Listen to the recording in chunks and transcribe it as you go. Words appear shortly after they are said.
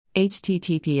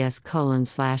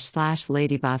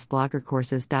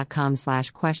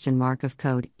https://ladybossbloggercourses.com/question mark of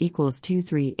code equals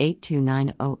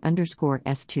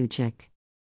 2382990_S2chick.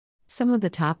 Some of the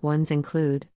top ones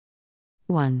include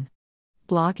 1.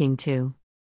 Blogging 2.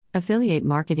 Affiliate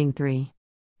marketing 3.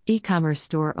 E-commerce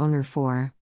store owner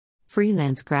 4.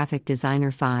 Freelance graphic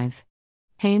designer 5.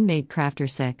 Handmade crafter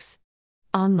 6.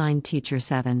 Online teacher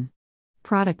 7.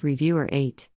 Product reviewer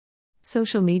 8.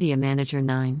 Social media manager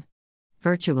 9.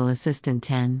 Virtual assistant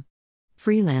 10.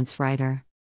 Freelance writer.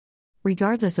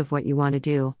 Regardless of what you want to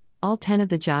do, all 10 of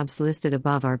the jobs listed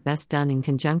above are best done in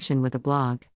conjunction with a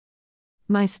blog.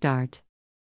 My start.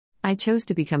 I chose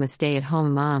to become a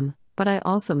stay-at-home mom, but I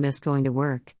also miss going to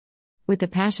work. With the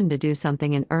passion to do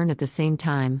something and earn at the same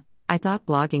time, I thought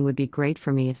blogging would be great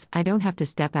for me if I don't have to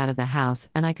step out of the house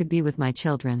and I could be with my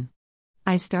children.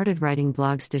 I started writing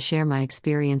blogs to share my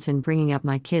experience in bringing up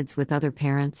my kids with other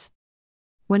parents.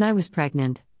 When I was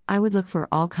pregnant, I would look for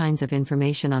all kinds of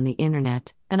information on the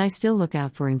internet, and I still look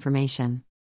out for information.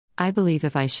 I believe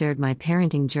if I shared my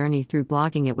parenting journey through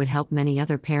blogging, it would help many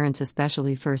other parents,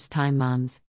 especially first-time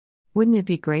moms. Wouldn't it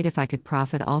be great if I could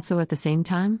profit also at the same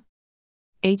time?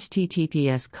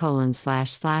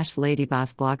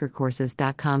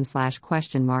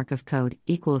 https://ladybossbloggercourses.com/question mark of code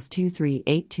equals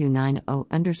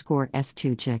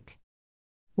 2382990_S2chick.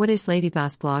 What is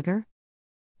Ladyboss Blogger?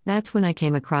 That's when I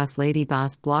came across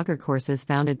Ladyboss Blogger courses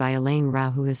founded by Elaine Rao,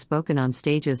 who has spoken on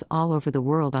stages all over the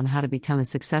world on how to become a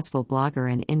successful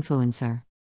blogger and influencer.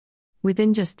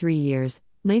 Within just 3 years,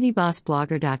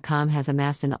 LadybossBlogger.com has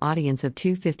amassed an audience of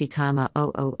 250,000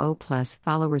 plus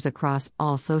followers across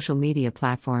all social media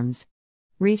platforms.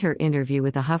 Read her interview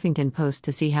with the Huffington Post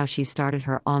to see how she started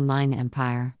her online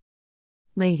empire.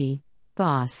 Lady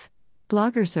Boss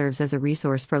Blogger serves as a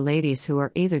resource for ladies who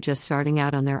are either just starting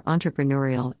out on their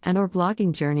entrepreneurial and/or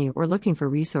blogging journey or looking for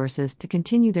resources to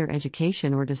continue their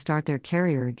education or to start their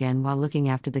career again while looking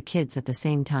after the kids at the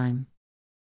same time.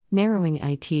 Narrowing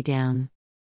IT down.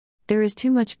 There is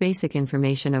too much basic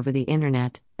information over the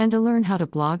internet, and to learn how to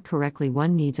blog correctly,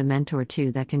 one needs a mentor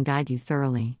too that can guide you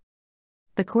thoroughly.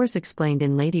 The course explained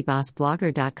in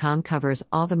LadybossBlogger.com covers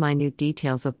all the minute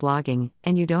details of blogging,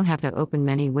 and you don't have to open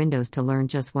many windows to learn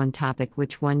just one topic,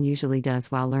 which one usually does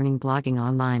while learning blogging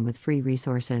online with free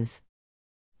resources.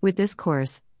 With this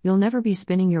course, you'll never be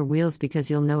spinning your wheels because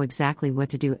you'll know exactly what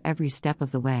to do every step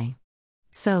of the way.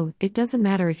 So, it doesn't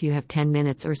matter if you have 10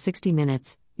 minutes or 60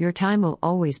 minutes, your time will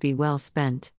always be well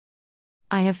spent.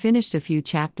 I have finished a few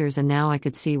chapters and now I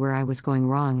could see where I was going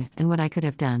wrong and what I could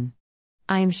have done.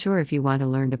 I am sure if you want to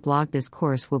learn to blog, this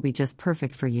course will be just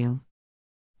perfect for you.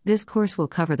 This course will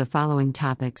cover the following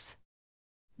topics.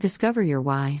 Discover your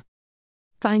why.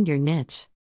 Find your niche.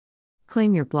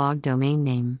 Claim your blog domain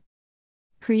name.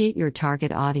 Create your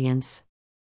target audience.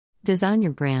 Design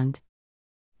your brand.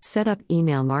 Set up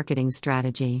email marketing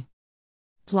strategy.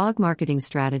 Blog marketing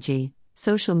strategy,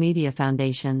 social media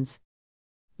foundations.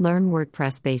 Learn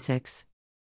WordPress basics.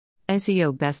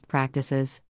 SEO best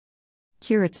practices.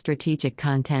 Curate strategic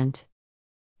content.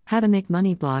 How to make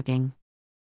money blogging.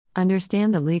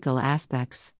 Understand the legal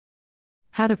aspects.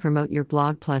 How to promote your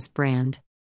blog plus brand.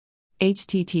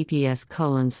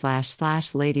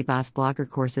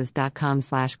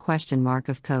 https://ladybossbloggercourses.com/question mark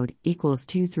of code equals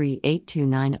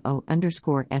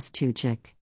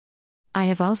 2382990_S2chick. I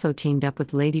have also teamed up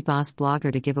with Ladyboss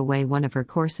Blogger to give away one of her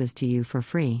courses to you for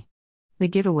free. The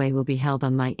giveaway will be held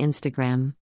on my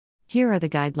Instagram. Here are the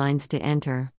guidelines to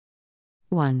enter.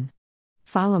 1.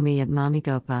 Follow me at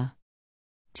MommyGopa.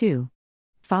 2.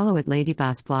 Follow at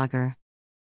Ladyboss Blogger.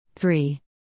 3.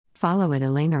 Follow at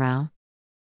Elaine Rao.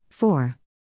 4.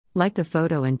 Like the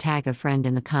photo and tag a friend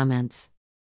in the comments.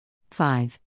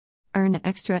 5. Earn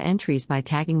extra entries by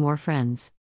tagging more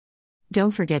friends.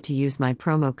 Don't forget to use my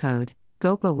promo code,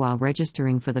 GOPA, while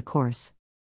registering for the course.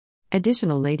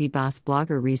 Additional Ladyboss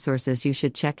Blogger resources you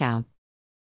should check out.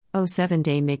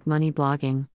 7-day Make Money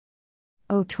Blogging.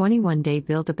 21-day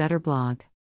Build a Better Blog.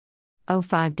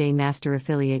 5-day Master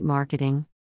Affiliate Marketing.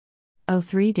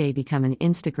 3-day Become an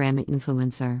Instagram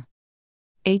Influencer.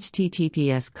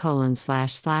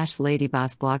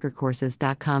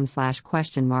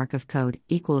 https://ladybossbloggercourses.com/question mark of code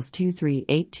equals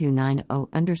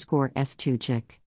 2382990_S2chick.